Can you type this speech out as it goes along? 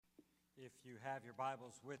If you have your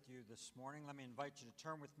Bibles with you this morning, let me invite you to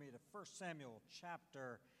turn with me to 1 Samuel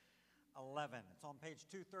chapter 11. It's on page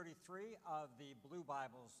 233 of the blue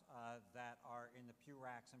Bibles that are in the pew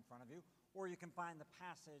racks in front of you, or you can find the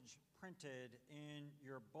passage printed in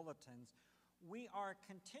your bulletins. We are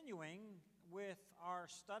continuing with our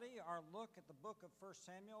study, our look at the book of 1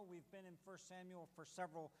 Samuel. We've been in 1 Samuel for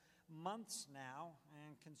several months now,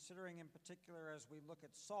 and considering in particular as we look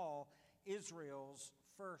at Saul, Israel's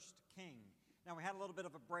first king. Now, we had a little bit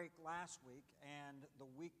of a break last week, and the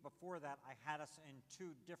week before that, I had us in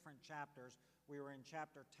two different chapters. We were in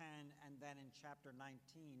chapter 10 and then in chapter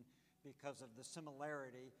 19 because of the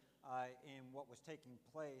similarity in what was taking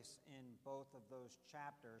place in both of those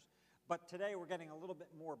chapters. But today, we're getting a little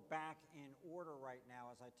bit more back in order right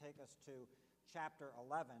now as I take us to chapter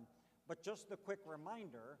 11. But just the quick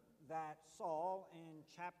reminder that Saul in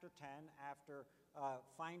chapter 10, after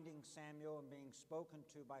finding Samuel and being spoken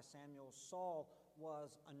to by Samuel, Saul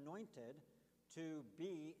was anointed to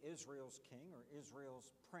be Israel's king or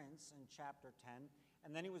Israel's prince in chapter 10.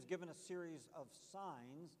 And then he was given a series of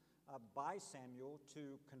signs by Samuel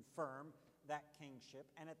to confirm that kingship.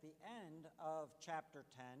 And at the end of chapter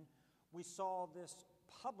 10, we saw this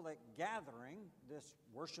public gathering, this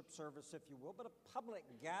worship service, if you will, but a public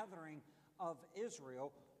gathering of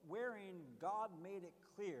Israel wherein God made it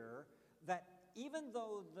clear that even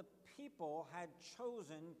though the people had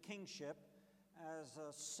chosen kingship as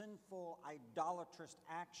a sinful, idolatrous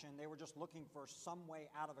action, they were just looking for some way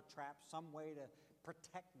out of a trap, some way to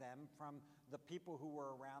protect them from the people who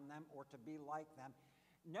were around them or to be like them.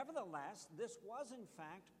 Nevertheless, this was in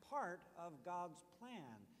fact part of God's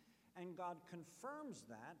plan. And God confirms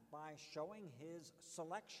that by showing his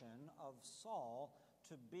selection of Saul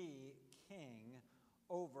to be king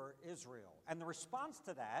over Israel. And the response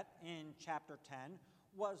to that in chapter 10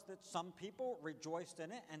 was that some people rejoiced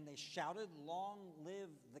in it and they shouted, "Long live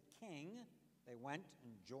the king." They went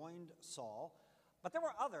and joined Saul. But there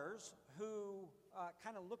were others who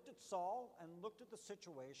kind of looked at Saul and looked at the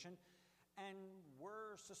situation and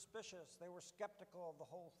were suspicious. They were skeptical of the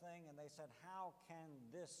whole thing, and they said, "How can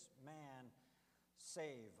this man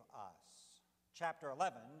save us?" Chapter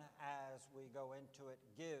 11, as we go into it,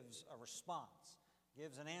 gives a response,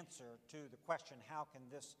 gives an answer to the question, how can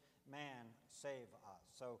this man save us?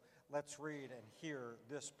 So let's read and hear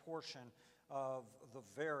this portion of the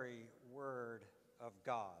very word of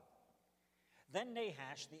God. Then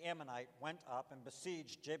Nahash the Ammonite went up and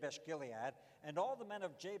besieged Jabesh-Gilead, and all the men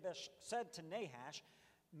of Jabesh said to Nahash,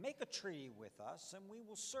 "Make a treaty with us, and we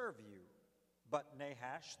will serve you." But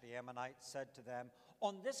Nahash the Ammonite said to them,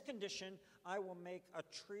 "On this condition I will make a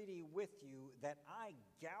treaty with you, that I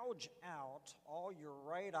gouge out all your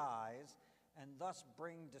right eyes, and thus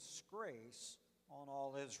bring disgrace on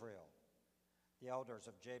all Israel." The elders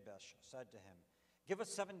of Jabesh said to him, "Give us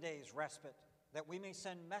 7 days' respite, that we may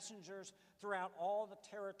send messengers throughout all the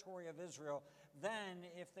territory of Israel. Then,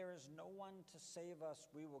 if there is no one to save us,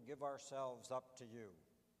 we will give ourselves up to you."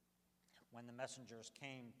 When the messengers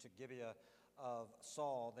came to Gibeah of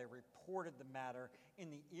Saul, they reported the matter in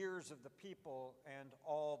the ears of the people, and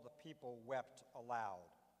all the people wept aloud.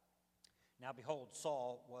 Now behold,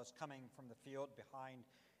 Saul was coming from the field behind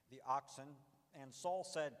the oxen, and Saul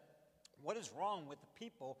said, "What is wrong with the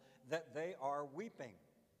people that they are weeping?"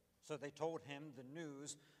 So they told him the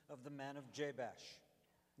news of the men of Jabesh.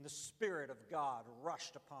 And the Spirit of God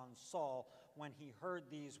rushed upon Saul when he heard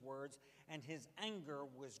these words, and his anger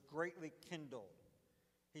was greatly kindled.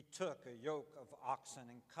 He took a yoke of oxen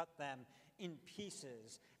and cut them in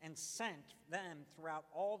pieces and sent them throughout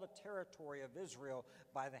all the territory of Israel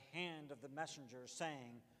by the hand of the messengers,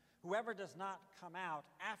 saying, "Whoever does not come out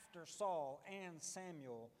after Saul and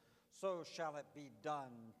Samuel, so shall it be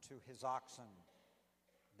done to his oxen."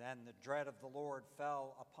 Then the dread of the Lord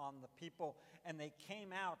fell upon the people, and they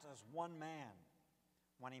came out as one man.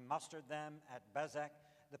 When he mustered them at Bezek,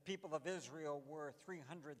 the people of Israel were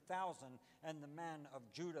 300,000, and the men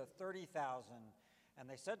of Judah 30,000. And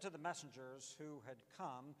they said to the messengers who had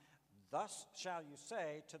come, "Thus shall you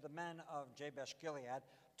say to the men of Jabesh-Gilead,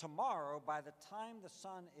 tomorrow by the time the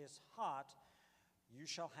sun is hot, you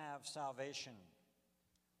shall have salvation."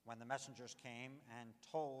 When the messengers came and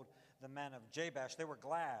told the men of Jabesh, they were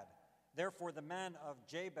glad. Therefore the men of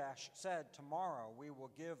Jabesh said, "Tomorrow we will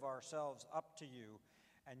give ourselves up to you,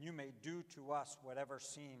 and you may do to us whatever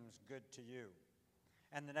seems good to you."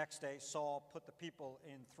 And the next day Saul put the people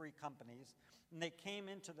in 3 companies, and they came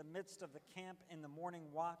into the midst of the camp in the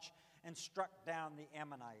morning watch and struck down the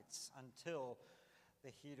Ammonites until the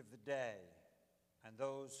heat of the day. And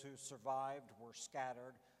those who survived were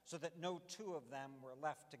scattered, so that no 2 of them were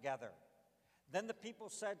left together. Then the people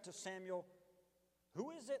said to Samuel,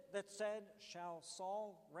 "Who is it that said, 'Shall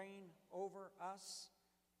Saul reign over us?'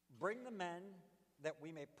 Bring the men that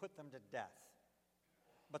we may put them to death."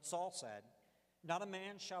 But Saul said, "Not a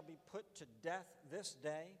man shall be put to death this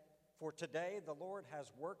day, for today the Lord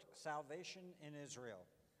has worked salvation in Israel."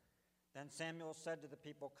 Then Samuel said to the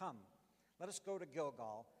people, "Come, let us go to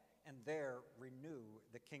Gilgal, and there renew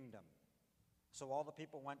the kingdom." So all the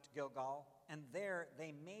people went to Gilgal, and there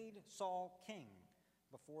they made Saul king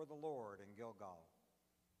before the Lord in Gilgal.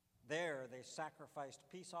 There they sacrificed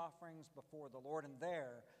peace offerings before the Lord, and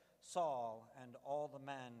there Saul and all the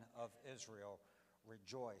men of Israel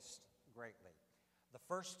rejoiced greatly. The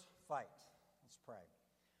first fight. Let's pray.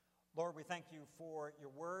 Lord, we thank you for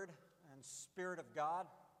your word and Spirit of God.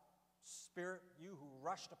 Spirit, you who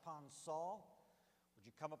rushed upon Saul, would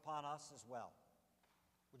you come upon us as well?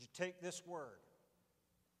 Would you take this word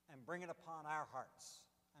and bring it upon our hearts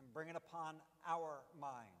and bring it upon our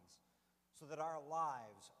minds so that our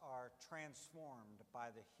lives are transformed by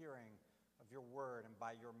the hearing of your word and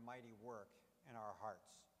by your mighty work in our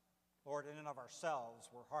hearts. Lord, in and of ourselves,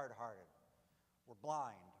 we're hard-hearted. We're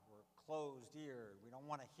blind. We're closed-eared. We don't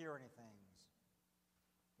want to hear anything.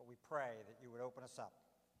 But we pray that you would open us up.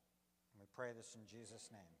 And we pray this in Jesus'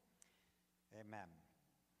 name. Amen.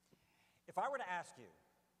 If I were to ask you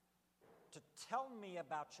to tell me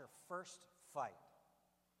about your first fight,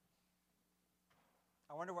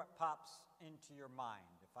 I wonder what pops into your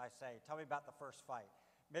mind if I say, "Tell me about the first fight."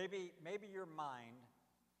 Maybe your mind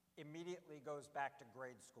immediately goes back to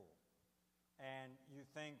grade school, and you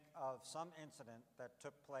think of some incident that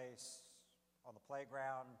took place on the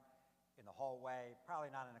playground, in the hallway, probably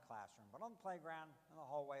not in a classroom, but on the playground, in the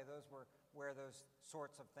hallway. Those were where those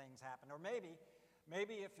sorts of things happened. Or maybe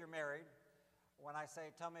if you're married, when I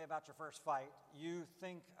say, "Tell me about your first fight," you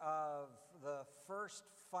think of the first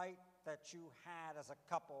fight that you had as a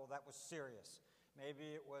couple that was serious.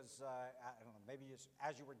 Maybe it was, I don't know, maybe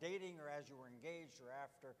as you were dating or as you were engaged or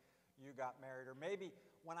after you got married. Or maybe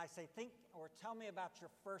when I say think or tell me about your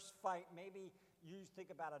first fight, maybe you think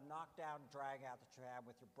about a knockdown drag-out that you had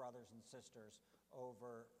with your brothers and sisters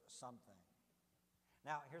over something.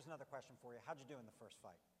 Now, here's another question for you. How'd you do in the first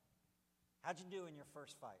fight? How'd you do in your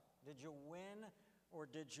first fight? Did you win or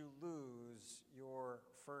did you lose your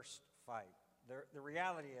first fight? The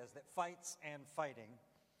reality is that fights and fighting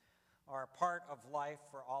are a part of life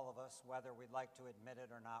for all of us, whether we'd like to admit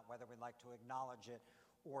it or not, whether we'd like to acknowledge it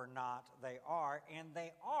or not. They are, and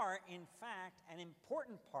they are, in fact, an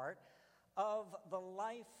important part of the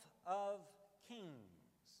life of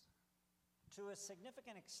kings. To a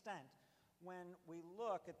significant extent, when we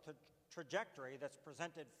look at the trajectory that's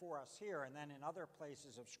presented for us here and then in other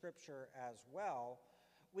places of Scripture as well,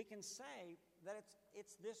 we can say that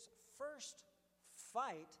it's this first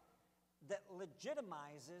fight that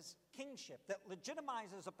legitimizes kingship, that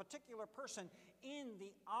legitimizes a particular person in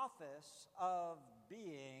the office of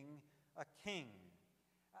being a king.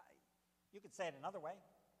 You could say it another way.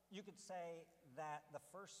 You could say that the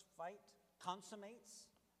first fight consummates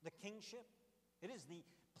the kingship. It is the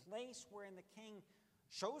place wherein the king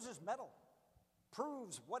shows his mettle,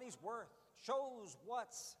 proves what he's worth, shows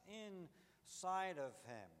what's inside of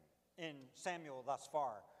him. In Samuel thus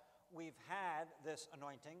far, we've had this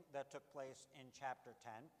anointing that took place in chapter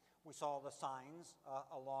 10. We saw the signs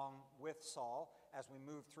along with Saul as we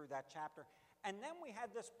moved through that chapter. And then we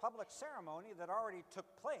had this public ceremony that already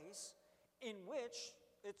took place in which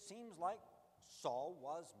it seems like Saul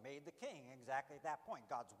was made the king exactly at that point.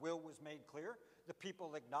 God's will was made clear. The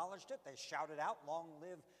people acknowledged it. They shouted out, "Long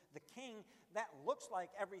live the king." That looks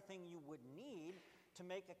like everything you would need to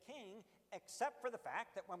make a king, except for the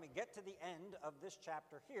fact that when we get to the end of this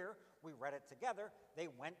chapter here, we read it together, they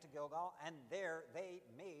went to Gilgal, and there they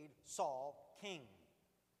made Saul king.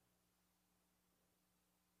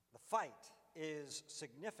 The fight is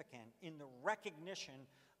significant in the recognition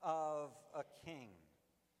of a king.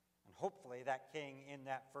 And hopefully that king in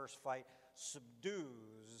that first fight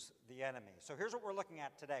subdues the enemy. So here's what we're looking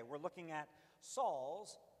at today. We're looking at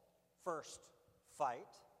Saul's first fight.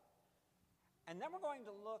 And then we're going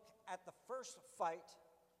to look at the first fight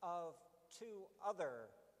of two other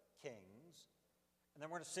kings. And then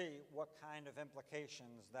we're going to see what kind of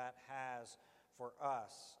implications that has for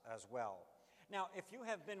us as well. Now, if you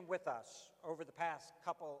have been with us over the past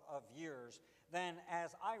couple of years, then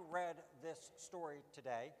as I read this story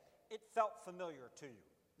today, it felt familiar to you.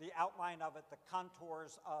 The outline of it, the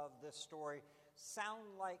contours of this story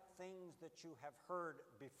sound like things that you have heard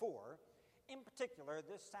before. In particular,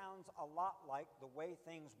 this sounds a lot like the way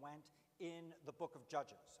things went in the book of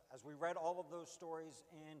Judges. As we read all of those stories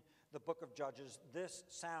in the book of Judges, this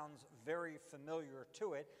sounds very familiar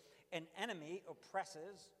to it. An enemy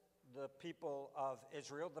oppresses the people of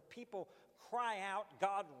Israel. The people cry out.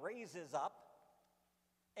 God raises up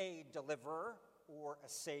a deliverer or a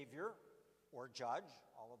savior or judge,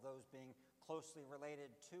 all of those being closely related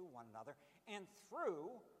to one another. And through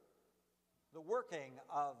the working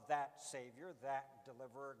of that savior, that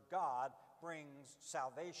deliverer, God brings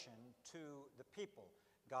salvation to the people.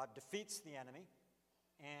 God defeats the enemy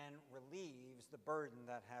and relieves the burden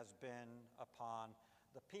that has been upon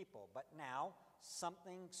the people. But now,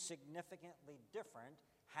 something significantly different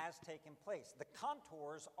has taken place. The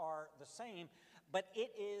contours are the same, but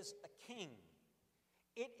it is a king.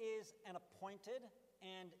 It is an appointed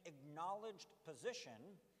and acknowledged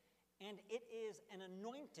position, and it is an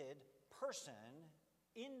anointed person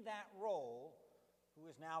in that role who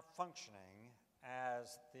is now functioning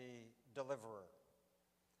as the deliverer.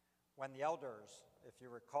 When the elders, if you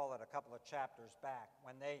recall it a couple of chapters back,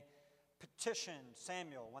 when they petitioned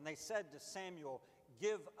Samuel, when they said to Samuel,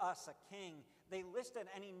 "Give us a king," they listed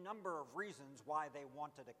any number of reasons why they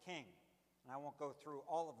wanted a king. And I won't go through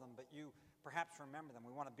all of them, but you perhaps remember them.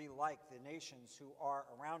 We want to be like the nations who are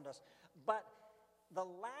around us. But the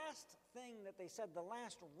last thing that they said, the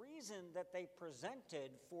last reason that they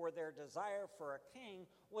presented for their desire for a king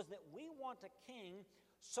was that we want a king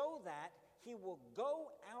so that he will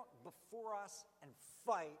go out before us and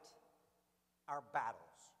fight our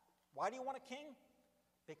battles. Why do you want a king?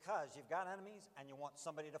 Because you've got enemies and you want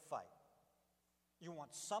somebody to fight. You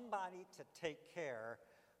want somebody to take care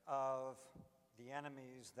of the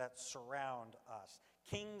enemies that surround us.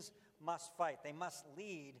 Kings must fight. They must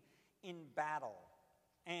lead in battle.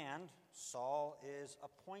 And Saul is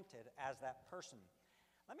appointed as that person.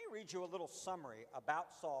 Let me read you a little summary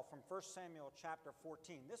about Saul from 1 Samuel chapter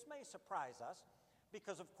 14. This may surprise us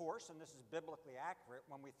because, of course, and this is biblically accurate,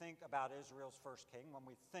 when we think about Israel's first king, when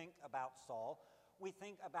we think about Saul, we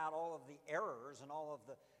think about all of the errors and all of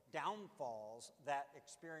the downfalls that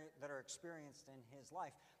are experienced in his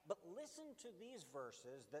life. But listen to these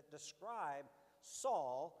verses that describe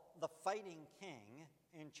Saul, the fighting king,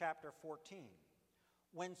 in chapter 14.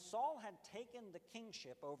 When Saul had taken the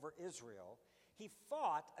kingship over Israel, he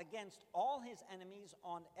fought against all his enemies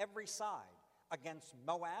on every side, against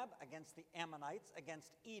Moab, against the Ammonites,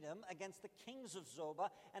 against Edom, against the kings of Zobah,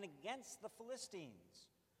 and against the Philistines.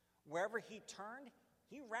 Wherever he turned,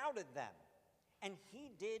 he routed them, and he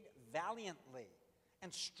did valiantly,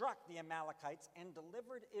 and struck the Amalekites and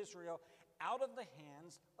delivered Israel out of the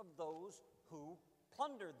hands of those who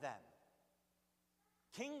plundered them.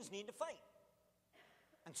 Kings need to fight.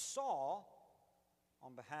 And Saul,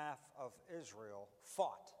 on behalf of Israel,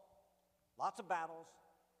 fought lots of battles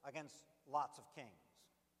against lots of kings.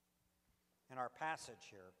 In our passage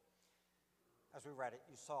here, as we read it,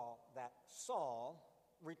 you saw that Saul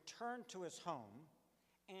returned to his home,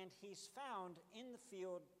 and he's found in the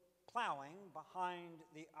field plowing behind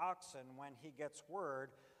the oxen when he gets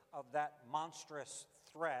word of that monstrous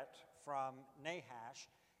threat from Nahash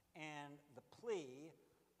and the plea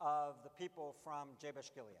of the people from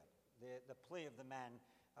Jabesh Gilead, the plea of the men,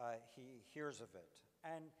 he hears of it.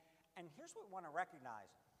 And here's what we want to recognize.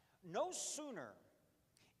 No sooner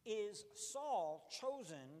is Saul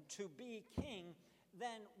chosen to be king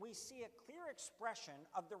than we see a clear expression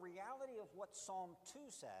of the reality of what Psalm 2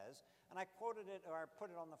 says, and I quoted it, or I put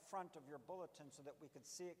it on the front of your bulletin so that we could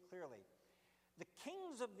see it clearly. The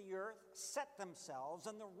kings of the earth set themselves,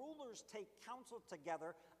 and the rulers take counsel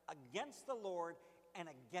together against the Lord and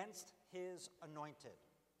against his anointed.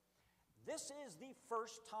 This is the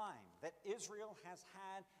first time that Israel has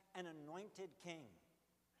had an anointed king.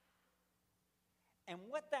 And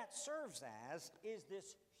what that serves as is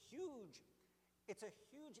this huge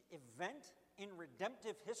event in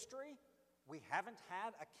redemptive history. We haven't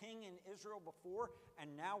had a king in Israel before,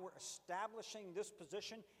 and now we're establishing this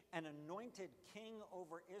position, an anointed king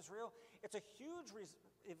over Israel. It's a huge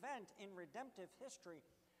event in redemptive history,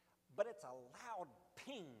 but it's a loud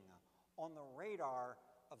ping on the radar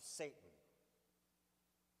of Satan.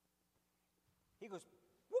 He goes,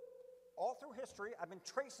 whoop, all through history. I've been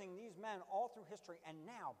tracing these men all through history, and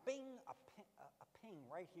now, bing, a ping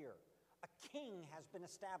right here. A king has been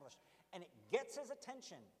established, and it gets his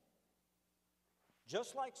attention.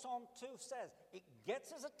 Just like Psalm 2 says, it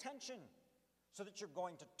gets his attention so that you're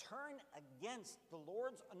going to turn against the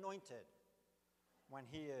Lord's anointed when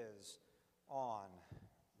he is on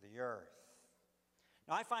the earth.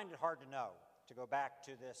 Now, I find it hard to know, to go back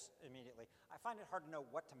to this immediately, I find it hard to know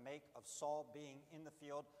what to make of Saul being in the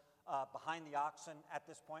field behind the oxen at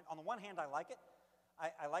this point. On the one hand, I like it.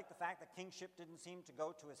 I like the fact that kingship didn't seem to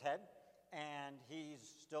go to his head, and he's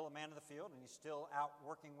still a man of the field, and he's still out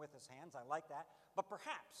working with his hands. I like that. But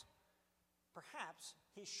perhaps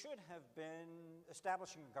he should have been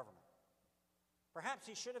establishing a government. Perhaps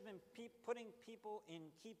he should have been putting people in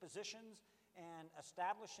key positions and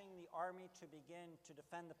establishing the army to begin to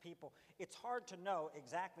defend the people. It's hard to know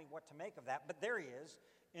exactly what to make of that, but there he is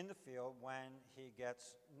in the field when he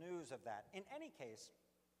gets news of that. In any case,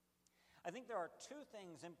 I think there are two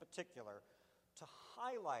things in particular to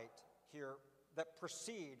highlight here that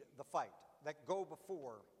precede the fight, that go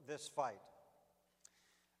before this fight.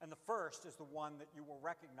 And the first is the one that you will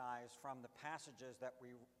recognize from the passages that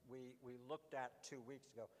we looked at 2 weeks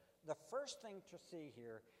ago. The first thing to see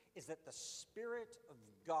here is that the Spirit of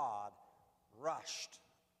God rushed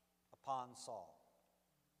upon Saul.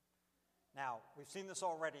 Now, we've seen this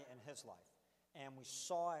already in his life, and we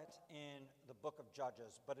saw it in the book of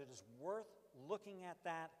Judges, but it is worth looking at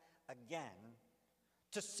that again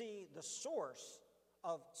to see the source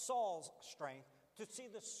of Saul's strength, to see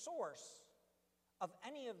the source of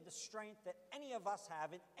any of the strength that any of us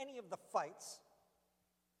have in any of the fights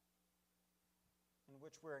in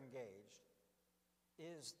which we're engaged,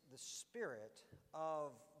 is the Spirit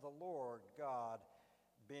of the Lord God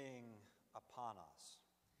being upon us.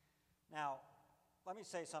 Now, let me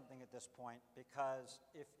say something at this point, because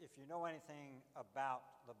if you know anything about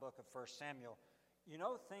the book of 1 Samuel, you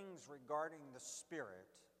know things regarding the Spirit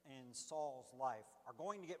in Saul's life are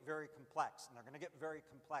going to get very complex, and they're going to get very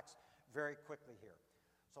complex very quickly here.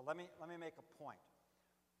 So let me make a point.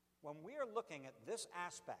 When we are looking at this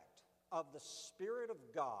aspect of the Spirit of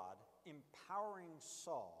God empowering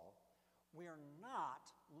Saul, we are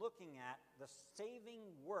not looking at the saving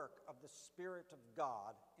work of the Spirit of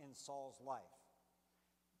God in Saul's life.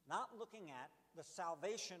 Not looking at the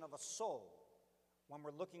salvation of a soul when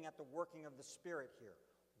we're looking at the working of the Spirit here.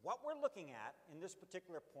 What we're looking at in this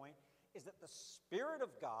particular point is that the Spirit of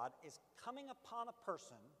God is coming upon a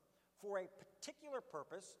person for a particular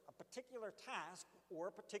purpose, a particular task, or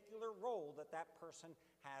a particular role that that person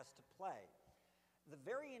has to play. The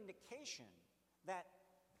very indication that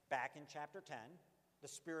back in chapter 10, the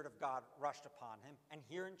Spirit of God rushed upon him, and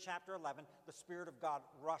here in chapter 11, the Spirit of God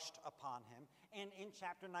rushed upon him, and in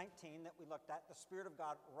chapter 19 that we looked at, the Spirit of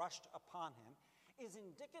God rushed upon him, is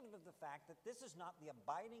indicative of the fact that this is not the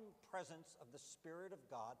abiding presence of the Spirit of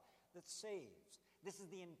God that saves. This is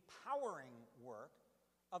the empowering work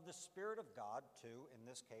of the Spirit of God to, in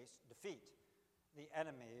this case, defeat the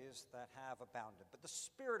enemies that have abounded. But the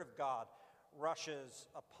Spirit of God rushes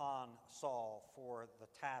upon Saul for the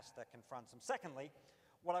task that confronts him. Secondly,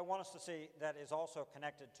 what I want us to see that is also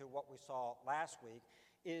connected to what we saw last week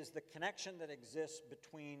is the connection that exists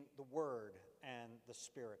between the Word and the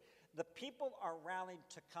Spirit. The people are rallied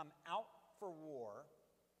to come out for war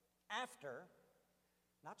after,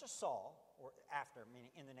 not just Saul, or after,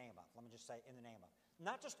 meaning in the name of, let me just say in the name of,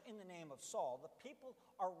 not just in the name of Saul, the people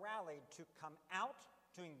are rallied to come out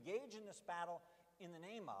to engage in this battle in the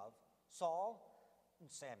name of Saul and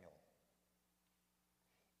Samuel.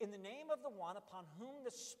 In the name of the one upon whom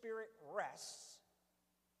the Spirit rests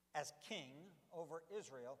as king over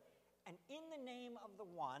Israel, and in the name of the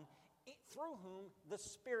one through whom the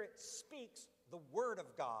Spirit speaks the word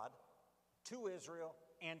of God to Israel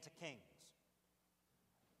and to kings.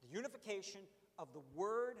 The unification of the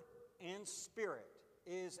Word and Spirit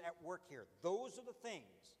is at work here. Those are the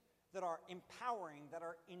things that are empowering, that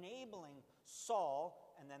are enabling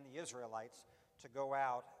Saul and then the Israelites to go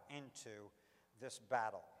out into this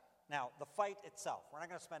battle. Now, the fight itself, we're not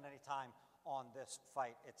going to spend any time on this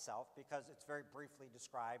fight itself because it's very briefly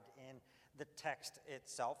described in the text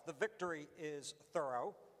itself. The victory is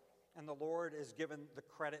thorough, and the Lord is given the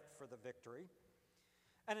credit for the victory.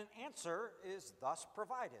 And an answer is thus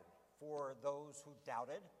provided for those who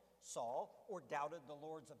doubted Saul or doubted the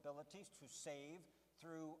Lord's abilities to save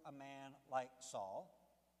through a man like Saul.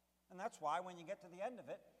 And that's why when you get to the end of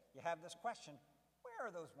it, you have this question, where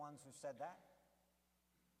are those ones who said that?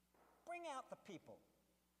 Bring out the people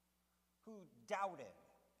who doubted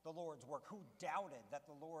the Lord's work, who doubted that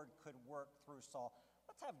the Lord could work through Saul.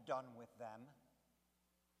 Let's have done with them.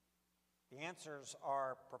 The answers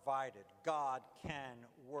are provided. God can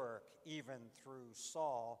work even through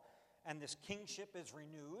Saul, and this kingship is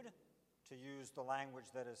renewed, to use the language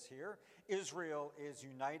that is here. Israel is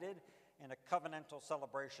united in a covenantal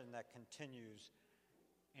celebration that continues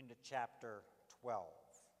into chapter 12.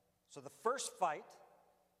 So the first fight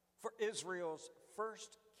for Israel's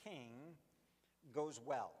first king goes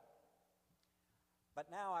well. But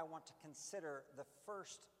now I want to consider the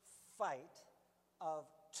first fight of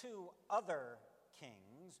two other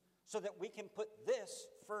kings so that we can put this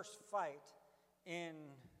first fight in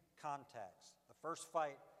context. The first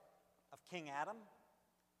fight of King Adam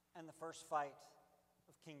and the first fight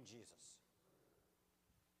of King Jesus.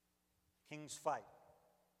 King's fight.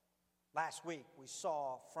 Last week we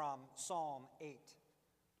saw from Psalm 8.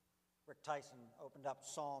 Rick Tyson opened up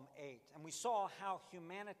Psalm 8, and we saw how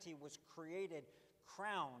humanity was created,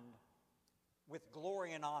 crowned with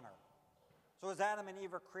glory and honor. So as Adam and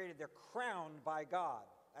Eve are created, they're crowned by God.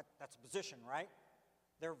 That's a position, right?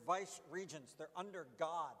 They're vice regents. They're under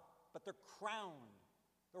God, but they're crowned.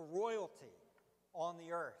 They're royalty on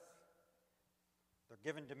the earth. They're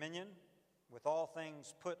given dominion with all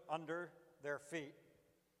things put under their feet.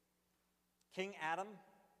 King Adam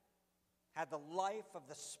had the life of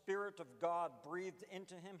the Spirit of God breathed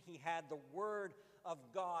into him. He had the Word of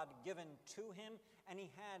God given to him, and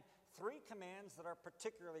he had 3 commands that are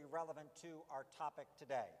particularly relevant to our topic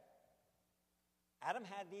today. Adam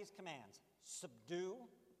had these commands: subdue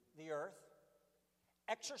the earth,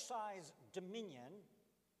 exercise dominion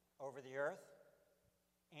over the earth,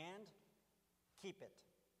 and keep it,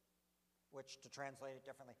 which, to translate it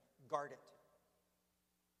differently, guard it.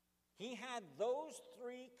 He had those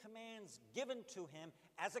 3 commands given to him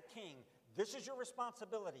as a king. This is your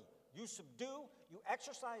responsibility. You subdue, you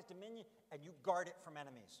exercise dominion, and you guard it from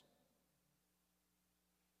enemies.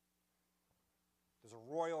 Those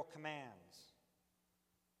are royal commands.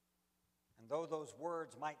 And though those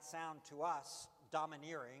words might sound to us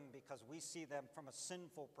domineering because we see them from a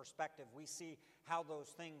sinful perspective, we see how those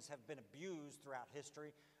things have been abused throughout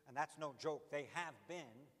history, and that's no joke, they have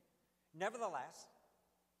been. Nevertheless,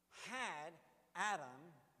 had Adam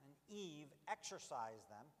and Eve exercised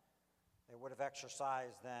them, they would have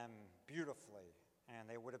exercised them beautifully, and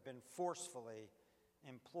they would have been forcefully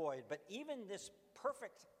employed. But even this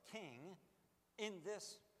perfect king in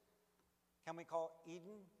this, can we call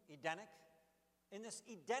Eden, Edenic? In this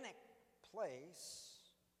Edenic place,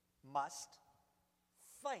 must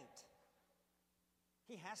fight.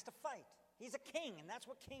 He has to fight. He's a king, and that's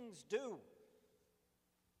what kings do.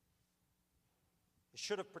 He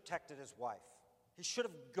should have protected his wife. He should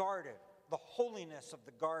have guarded the holiness of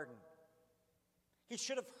the garden. He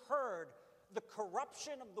should have heard the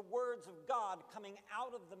corruption of the words of God coming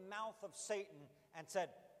out of the mouth of Satan and said,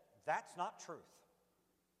 "That's not truth.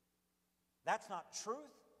 That's not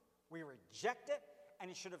truth. We reject it." And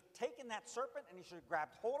he should have taken that serpent and he should have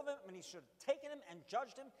grabbed hold of him and he should have taken him and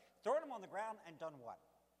judged him, thrown him on the ground, and done what?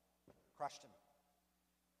 Crushed him.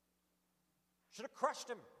 Should have crushed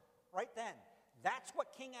him right then. That's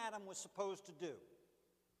what King Adam was supposed to do.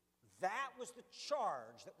 That was the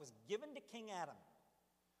charge that was given to King Adam.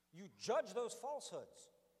 You judge those falsehoods.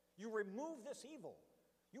 You remove this evil.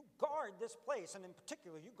 You guard this place, and in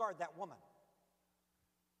particular, you guard that woman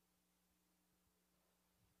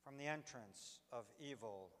from the entrance of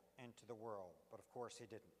evil into the world. But of course, he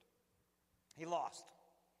didn't. He lost.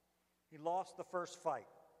 He lost the first fight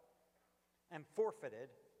and forfeited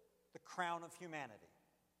the crown of humanity.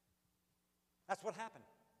 That's what happened.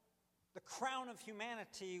 The crown of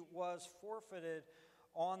humanity was forfeited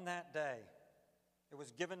on that day. It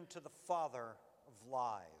was given to the father of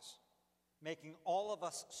lies, making all of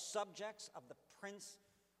us subjects of the prince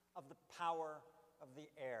of the power of the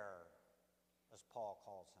air, as Paul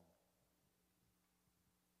calls him.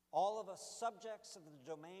 All of us subjects of the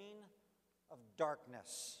domain of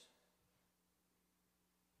darkness.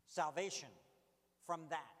 Salvation from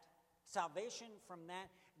that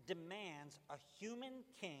demands a human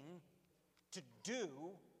king to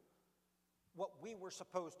do what we were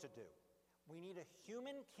supposed to do. We need a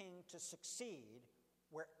human king to succeed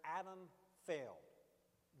where Adam failed.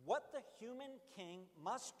 What the human king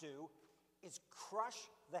must do is crush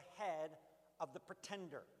the head of the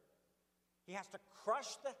pretender. He has to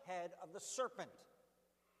crush the head of the serpent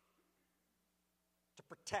to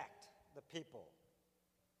protect the people.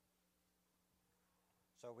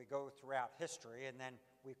 So we go throughout history, and then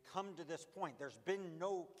we've come to this point. There's been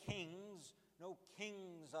no kings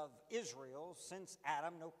of Israel since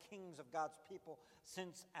Adam, no kings of God's people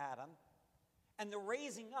since Adam. And the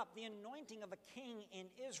raising up, the anointing of a king in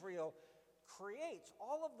Israel creates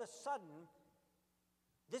all of a sudden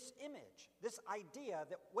this image, this idea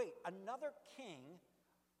that, wait, another king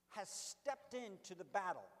has stepped into the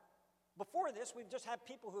battle. Before this, we've just had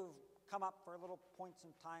people who've come up for little points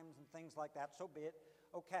and times and things like that, so be it,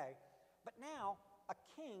 okay. But now, a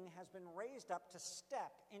king has been raised up to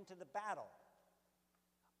step into the battle.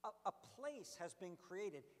 A place has been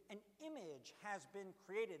created, an image has been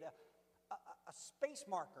created, a space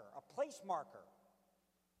marker, a place marker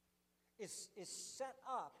is set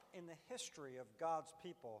up in the history of God's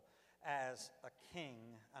people. as a king,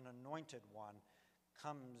 an anointed one,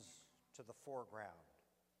 comes to the foreground.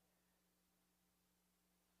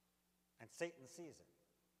 And Satan sees it.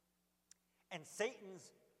 And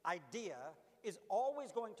Satan's idea is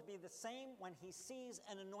always going to be the same when he sees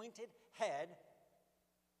an anointed head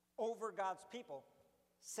over God's people.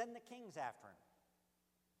 Send the kings after him.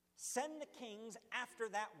 Send the kings after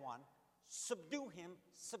that one. Subdue him,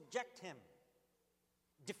 subject him.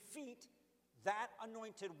 Defeat that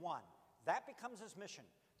anointed one. That becomes his mission.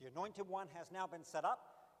 The anointed one has now been set up.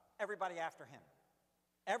 Everybody after him.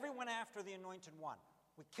 Everyone after the anointed one.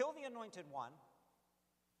 We kill the anointed one.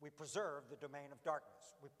 We preserve the domain of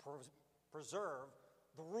darkness. We preserve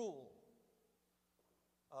the rule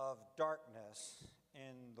of darkness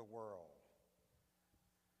in the world.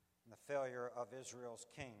 And the failure of Israel's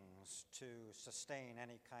kings to sustain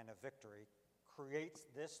any kind of victory creates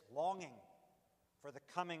this longing for the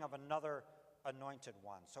coming of another anointed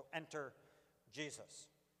one. So enter Jesus.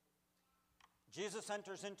 Jesus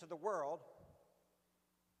enters into the world,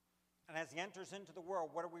 and as he enters into the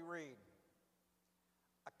world, what do we read?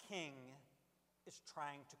 A king is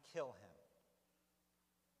trying to kill him.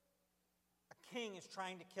 A king is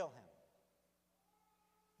trying to kill him.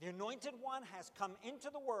 The anointed one has come into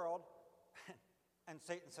the world, and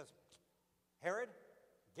Satan says, Herod,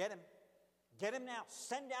 get him. Get him now.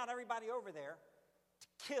 Send out everybody over there to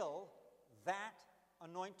kill that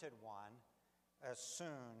anointed one as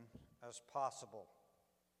soon as possible.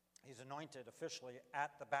 He's anointed officially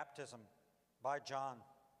at the baptism by John.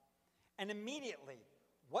 And immediately,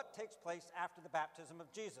 what takes place after the baptism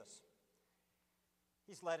of Jesus?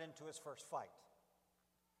 He's led into his first fight.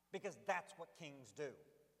 Because that's what kings do.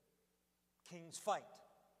 Kings fight.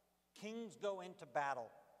 Kings go into battle.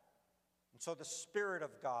 And so the Spirit of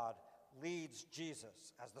God leads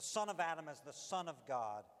Jesus as the Son of Adam, as the Son of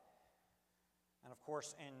God. And of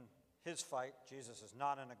course, in his fight, Jesus is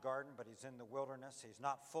not in a garden, but he's in the wilderness. He's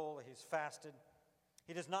not full, he's fasted.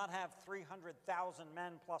 He does not have 300,000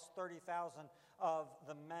 men plus 30,000 of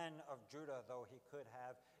the men of Judah, though he could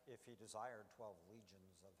have, if he desired, 12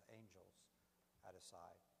 legions of angels at his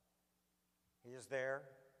side. He is there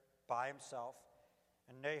by himself,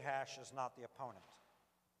 and Nahash is not the opponent.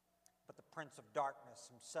 But the prince of darkness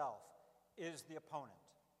himself is the opponent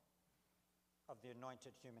of the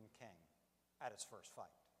anointed human king at his first fight.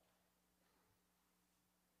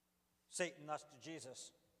 Satan thus to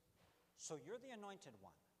Jesus, so you're the anointed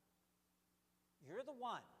one. You're the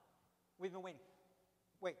one. We've been waiting.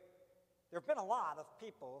 Wait, there have been a lot of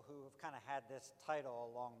people who have kind of had this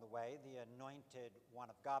title along the way, the anointed one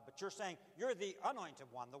of God. But you're saying you're the anointed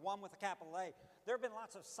one, the one with a capital A. There have been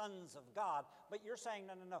lots of sons of God, but you're saying,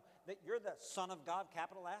 no, that you're the Son of God,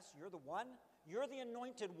 capital S. You're the one. You're the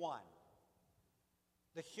anointed one.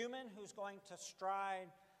 The human who's going to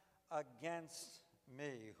stride against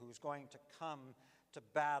me, who's going to come to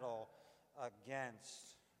battle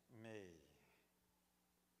against me.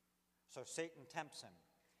 So Satan tempts him.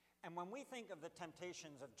 And when we think of the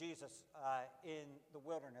temptations of Jesus in the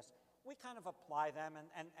wilderness, we kind of apply them,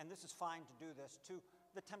 and this is fine to do this, to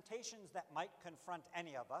the temptations that might confront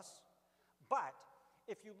any of us. But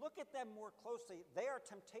if you look at them more closely, they are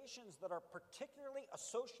temptations that are particularly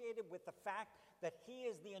associated with the fact that he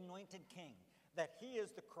is the anointed king, that he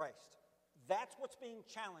is the Christ. That's what's being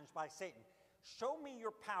challenged by Satan. Show me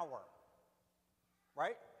your power,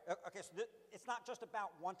 right? Okay, so it's not just about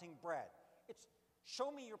wanting bread. It's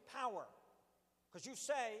show me your power. Because you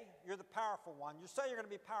say you're the powerful one. You say you're going to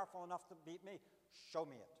be powerful enough to beat me. Show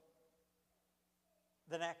me it.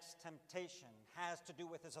 The next temptation has to do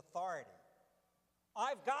with his authority.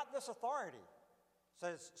 I've got this authority,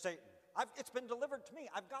 says Satan. It's been delivered to me.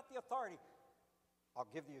 I've got the authority. I'll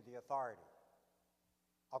give you the authority.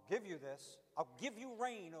 I'll give you this. I'll give you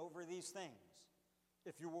reign over these things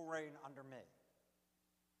if you will reign under me.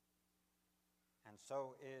 And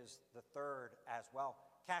so is the third as well.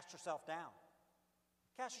 Cast yourself down.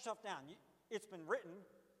 Cast yourself down. It's been written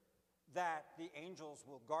that the angels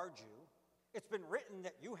will guard you. It's been written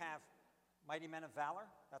that you have mighty men of valor.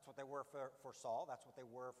 That's what they were for Saul. That's what they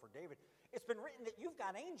were for David. It's been written that you've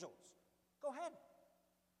got angels. Go ahead.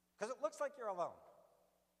 Because it looks like you're alone.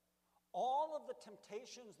 All of the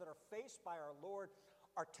temptations that are faced by our Lord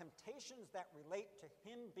are temptations that relate to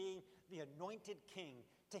him being the anointed king,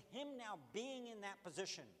 to him now being in that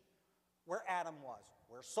position where Adam was,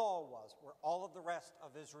 where Saul was, where all of the rest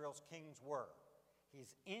of Israel's kings were.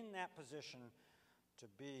 He's in that position to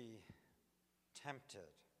be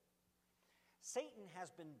tempted. Satan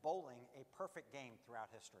has been bowling a perfect game throughout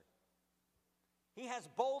history. He has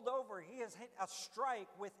bowled over, he has hit a strike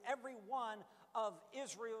with every one of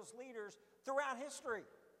Israel's leaders throughout history.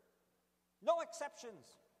 No exceptions.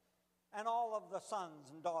 And all of the sons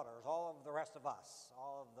and daughters, all of the rest of us,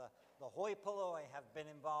 all of the hoi polloi have been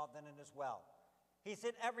involved in it as well. He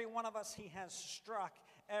said, every one of us, he has struck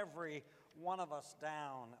every one of us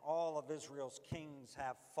down. All of Israel's kings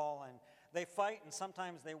have fallen. They fight, and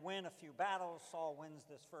sometimes they win a few battles. Saul wins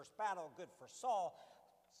this first battle. Good for Saul.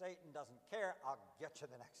 Satan doesn't care. I'll get you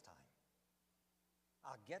the next time.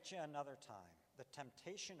 I'll get you another time. The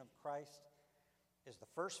temptation of Christ is the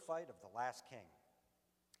first fight of the last king.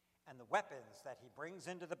 And the weapons that he brings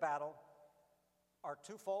into the battle are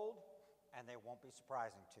twofold, and they won't be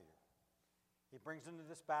surprising to you. He brings into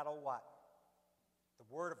this battle what?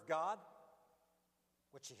 The Word of God,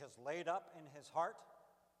 which he has laid up in his heart,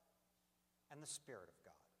 and the Spirit of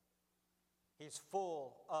God. He's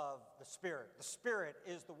full of the Spirit. The Spirit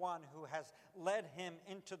is the one who has led him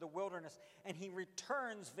into the wilderness, and he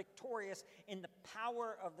returns victorious in the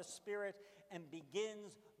power of the Spirit and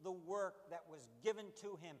begins the work that was given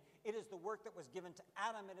to him. It is the work that was given to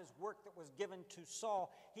Adam. It is work that was given to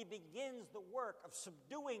Saul. He begins the work of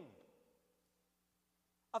subduing,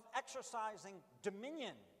 of exercising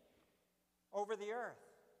dominion over the earth,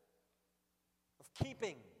 of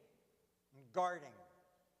keeping and guarding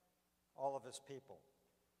all of his people.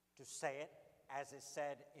 To say it, as is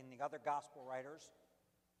said in the other gospel writers,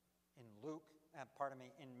 in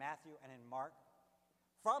in Matthew and in Mark,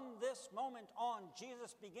 from this moment on,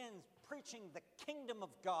 Jesus begins preaching the kingdom of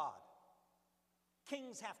God.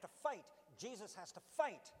 Kings have to fight. Jesus has to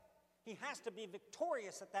fight. He has to be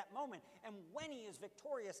victorious at that moment. And when he is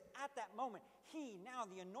victorious at that moment, he, now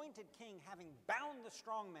the anointed king, having bound the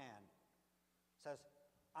strong man, says,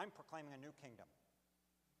 I'm proclaiming a new kingdom.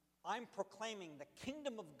 I'm proclaiming the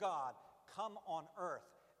kingdom of God come on earth,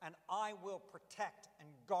 and I will protect and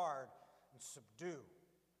guard and subdue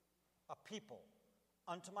a people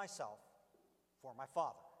unto myself for my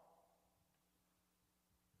Father.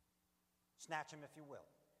 Snatch him if you will.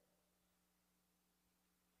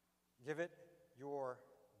 Give it your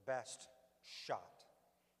best shot.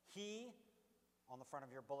 He, on the front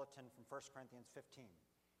of your bulletin from 1 Corinthians 15,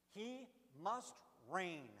 he must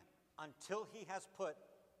reign until he has put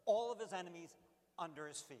all of his enemies under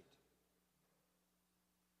his feet.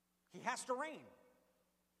 He has to reign.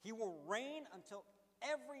 He will reign until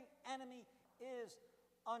every enemy is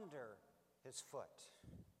under his foot.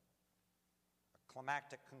 A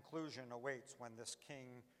climactic conclusion awaits when this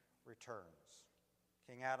king returns.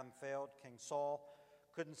 King Adam failed. King Saul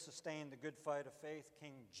couldn't sustain the good fight of faith.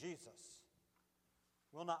 King Jesus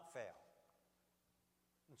will not fail.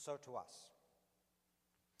 And so to us.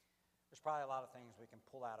 There's probably a lot of things we can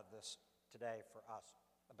pull out of this today for us,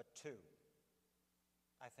 but two,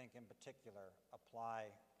 I think in particular, apply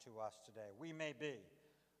to us today. We may be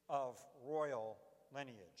of royal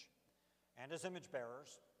lineage, and as image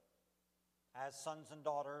bearers, as sons and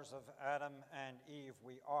daughters of Adam and Eve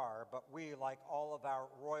we are, but we, like all of our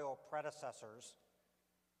royal predecessors,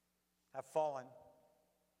 have fallen.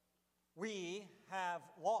 We have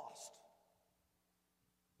lost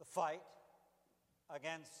the fight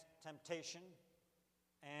against temptation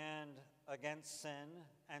and against sin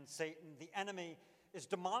and Satan. The enemy is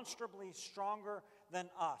demonstrably stronger than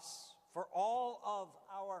us. For all of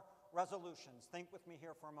our resolutions, think with me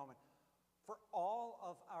here for a moment, for all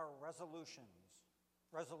of our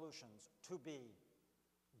resolutions to be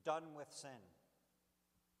done with sin,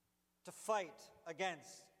 to fight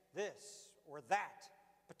against this or that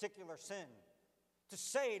particular sin, to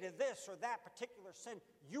say to this or that particular sin,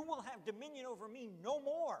 you will have dominion over me no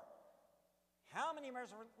more. How many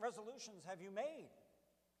resolutions have you made?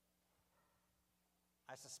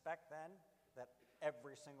 I suspect then that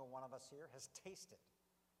every single one of us here has tasted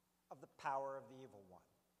of the power of the evil one.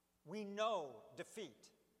 We know defeat.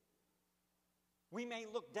 We may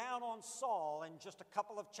look down on Saul in just a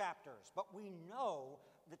couple of chapters, but we know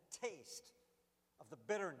the taste of the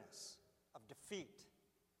bitterness of defeat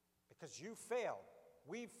because you failed,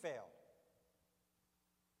 we've failed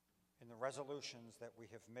in the resolutions that we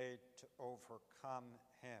have made to overcome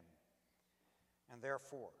him. And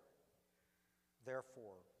therefore,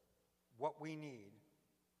 what we need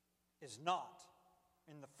is not,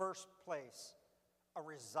 in the first place, a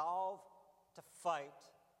resolve to fight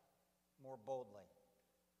more boldly.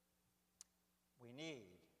 We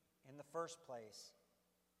need, in the first place,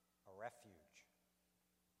 a refuge.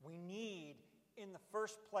 We need, in the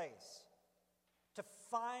first place, to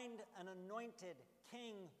find an anointed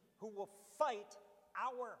king who will fight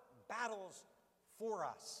our battles for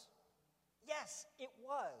us. Yes, it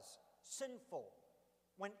was sinful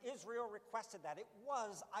when Israel requested that. It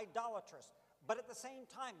was idolatrous. But at the same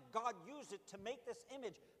time, God used it to make this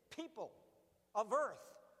image. People of earth,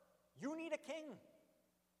 You need a king.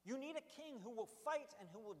 You need a king who will fight and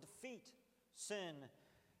who will defeat sin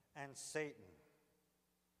and Satan.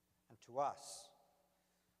 And to us,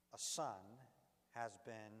 a son has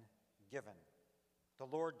been given. The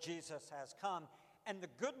Lord Jesus has come. And the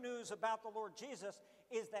good news about the Lord Jesus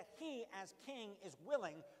is that he, as king, is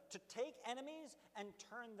willing to take enemies and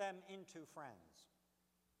turn them into friends.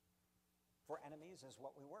 For enemies is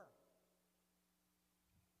what we were.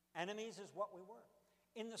 Enemies is what we were.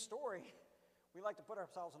 In the story, we like to put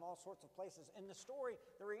ourselves in all sorts of places. In the story,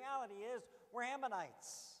 the reality is we're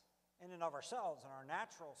Ammonites in and of ourselves, in our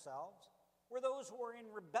natural selves. We're those who are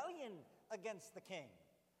in rebellion against the king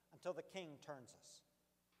until the king turns us.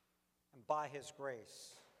 And by his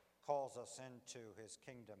grace, calls us into his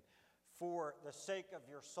kingdom. For the sake of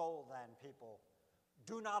your soul, then, people,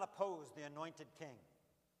 do not oppose the anointed king.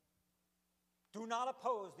 Do not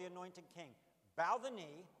oppose the anointed king. Bow the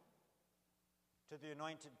knee to the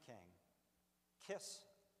anointed king. Kiss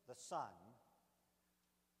the Son,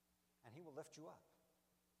 and he will lift you up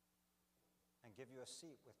and give you a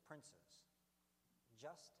seat with princes.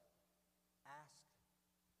 Just ask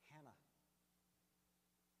Hannah.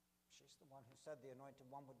 She's the one who said the anointed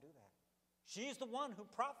one would do that. She's the one who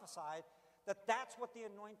prophesied that that's what the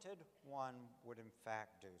anointed one would in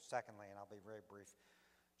fact do. Secondly, and I'll be very brief,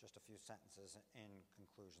 just a few sentences in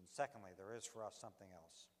conclusion. Secondly, there is for us something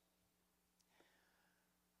else.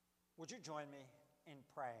 Would you join me in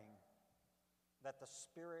praying that the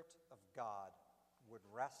Spirit of God would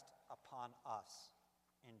rest upon us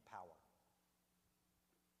in power?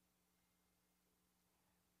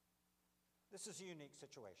 This is a unique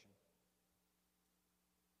situation.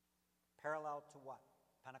 Parallel to what?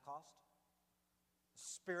 Pentecost? The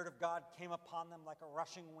Spirit of God came upon them like a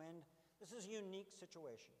rushing wind. This is a unique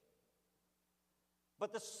situation.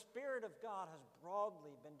 But the Spirit of God has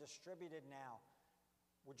broadly been distributed now.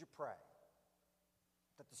 Would you pray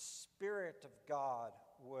that the Spirit of God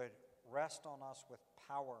would rest on us with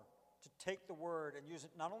power to take the word and use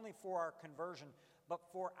it not only for our conversion, but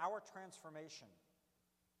for our transformation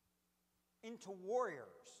into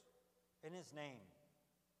warriors in his name.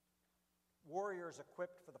 Warriors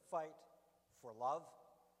equipped for the fight, for love,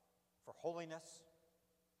 for holiness,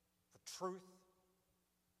 for truth,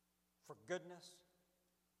 for goodness,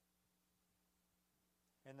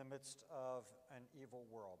 in the midst of an evil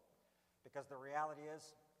world. Because the reality is,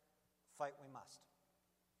 fight we must.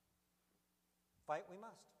 Fight we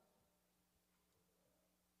must.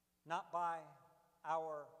 Not by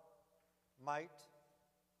our might,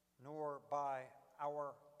 nor by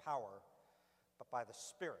our power, but by the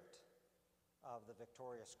Spirit of the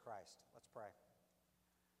victorious Christ. Let's pray.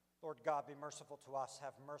 Lord God, be merciful to us.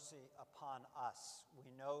 Have mercy upon us. We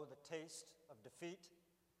know the taste of defeat.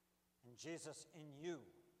 And Jesus, in you,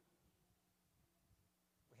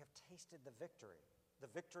 we have tasted the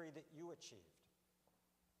victory that you achieved.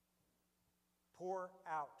 Pour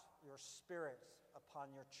out your Spirit upon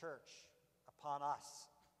your church, upon us,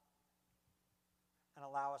 and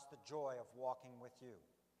allow us the joy of walking with you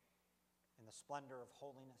in the splendor of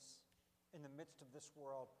holiness, in the midst of this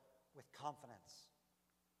world with confidence,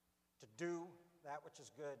 to do that which is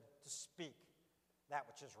good, to speak that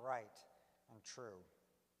which is right and true.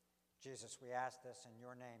 Jesus, we ask this in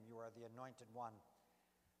your name. You are the anointed one,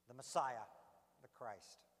 the Messiah, the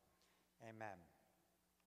Christ. Amen.